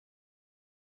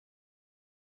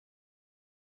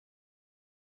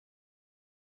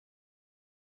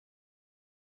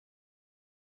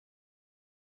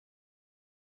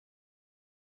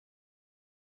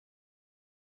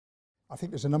I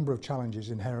think there's a number of challenges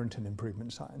inherent in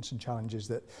improvement science and challenges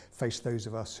that face those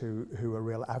of us who are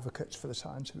real advocates for the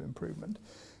science of improvement.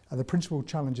 And the principal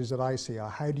challenges that I see are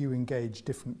how do you engage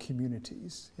different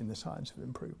communities in the science of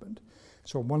improvement?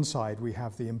 So on one side we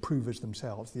have the improvers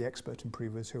themselves, the expert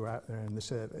improvers who are out there in the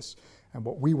service, and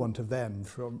what we want of them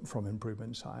from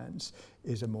improvement science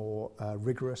is a more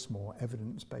rigorous, more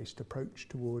evidence-based approach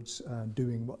towards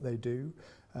doing what they do,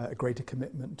 a greater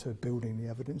commitment to building the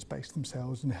evidence base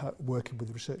themselves and working with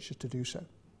researchers to do so.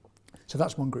 So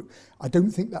that's one group. I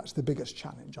don't think that's the biggest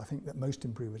challenge. I think that most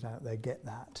improvers out there get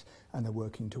that and they're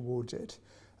working towards it.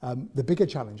 The bigger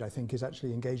challenge, I think, is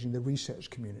actually engaging the research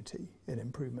community in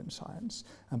improvement science.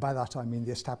 And by that I mean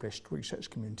the established research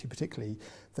community, particularly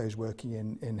those working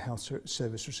in health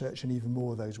service research and even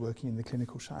more those working in the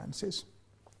clinical sciences.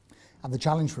 And the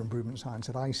challenge for improvement science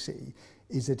that I see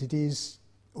is that it is,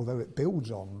 although it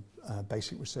builds on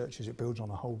basic research, as it builds on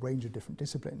a whole range of different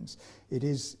disciplines, it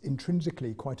is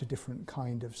intrinsically quite a different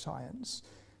kind of science.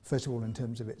 First of all, in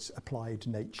terms of its applied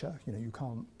nature, you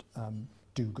can't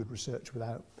do good research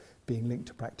without being linked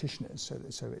to practitioners,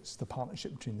 so it's the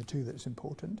partnership between the two that's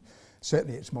important.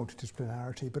 Certainly its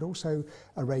multidisciplinarity, but also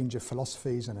a range of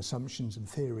philosophies and assumptions and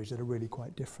theories that are really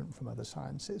quite different from other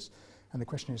sciences. And the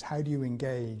question is, how do you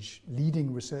engage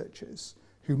leading researchers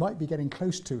who might be getting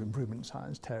close to improvement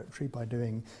science territory by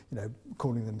doing,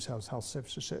 calling themselves health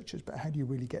service researchers, but how do you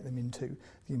really get them into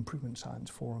the improvement science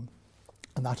forum?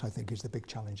 And that, I think, is the big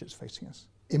challenge that's facing us.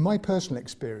 In my personal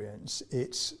experience,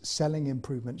 it's selling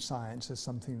improvement science as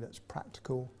something that's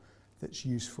practical, that's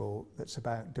useful, that's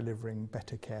about delivering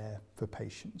better care for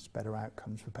patients, better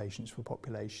outcomes for patients, for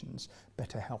populations,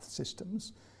 better health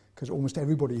systems. Because almost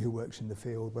everybody who works in the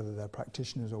field, whether they're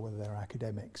practitioners or whether they're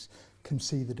academics, can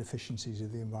see the deficiencies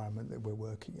of the environment that we're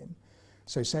working in.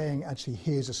 So saying, actually,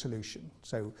 here's a solution.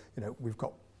 So, we've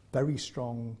got very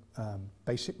strong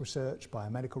basic research,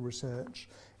 biomedical research.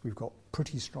 We've got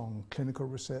pretty strong clinical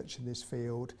research in this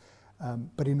field.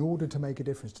 But in order to make a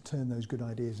difference, to turn those good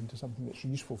ideas into something that's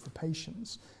useful for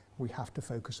patients, we have to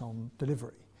focus on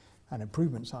delivery. And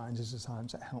improvement science is a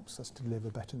science that helps us to deliver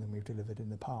better than we've delivered in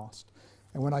the past.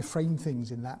 And when I frame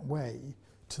things in that way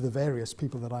to the various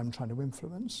people that I'm trying to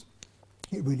influence,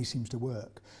 it really seems to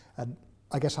work. And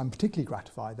I guess I'm particularly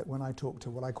gratified that when I talk to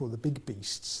what I call the big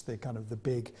beasts, the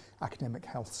big academic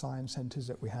health science centres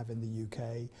that we have in the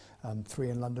UK, 3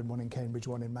 in London, 1 in Cambridge,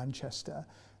 1 in Manchester,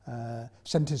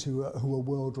 centres who are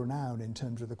world renowned in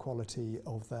terms of the quality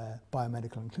of their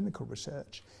biomedical and clinical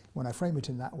research. When I frame it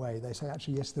in that way, they say,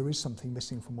 actually, yes, there is something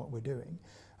missing from what we're doing.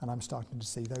 And I'm starting to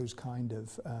see those kind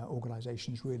of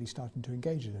organisations really starting to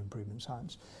engage in improvement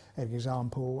science. An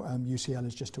example, UCL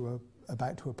is just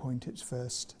about to appoint its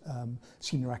first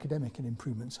senior academic in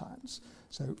improvement science.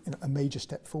 So a major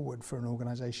step forward for an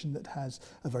organisation that has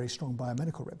a very strong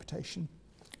biomedical reputation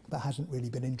but hasn't really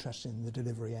been interested in the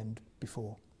delivery end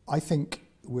before. I think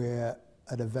we're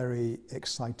at a very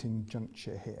exciting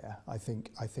juncture here. I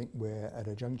think we're at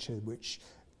a juncture which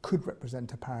could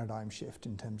represent a paradigm shift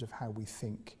in terms of how we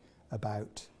think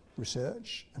about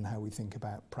research and how we think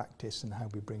about practice and how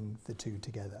we bring the two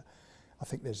together. I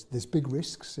think there's big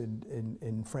risks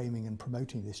in framing and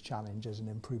promoting this challenge as an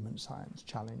improvement science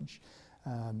challenge,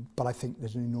 but I think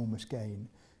there's an enormous gain,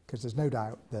 because there's no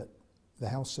doubt that the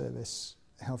health service,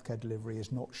 healthcare delivery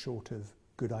is not short of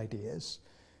good ideas.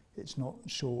 It's not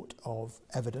short of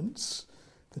evidence.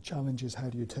 The challenge is, how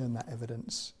do you turn that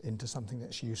evidence into something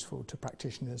that's useful to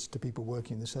practitioners, to people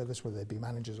working in the service, whether they be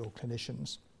managers or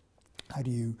clinicians? How do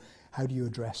you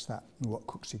address that, what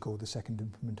Cooksey called the second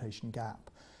implementation gap?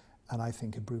 And I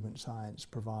think improvement science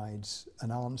provides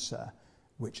an answer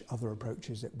which other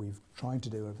approaches that we've tried to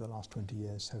do over the last 20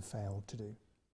 years have failed to do.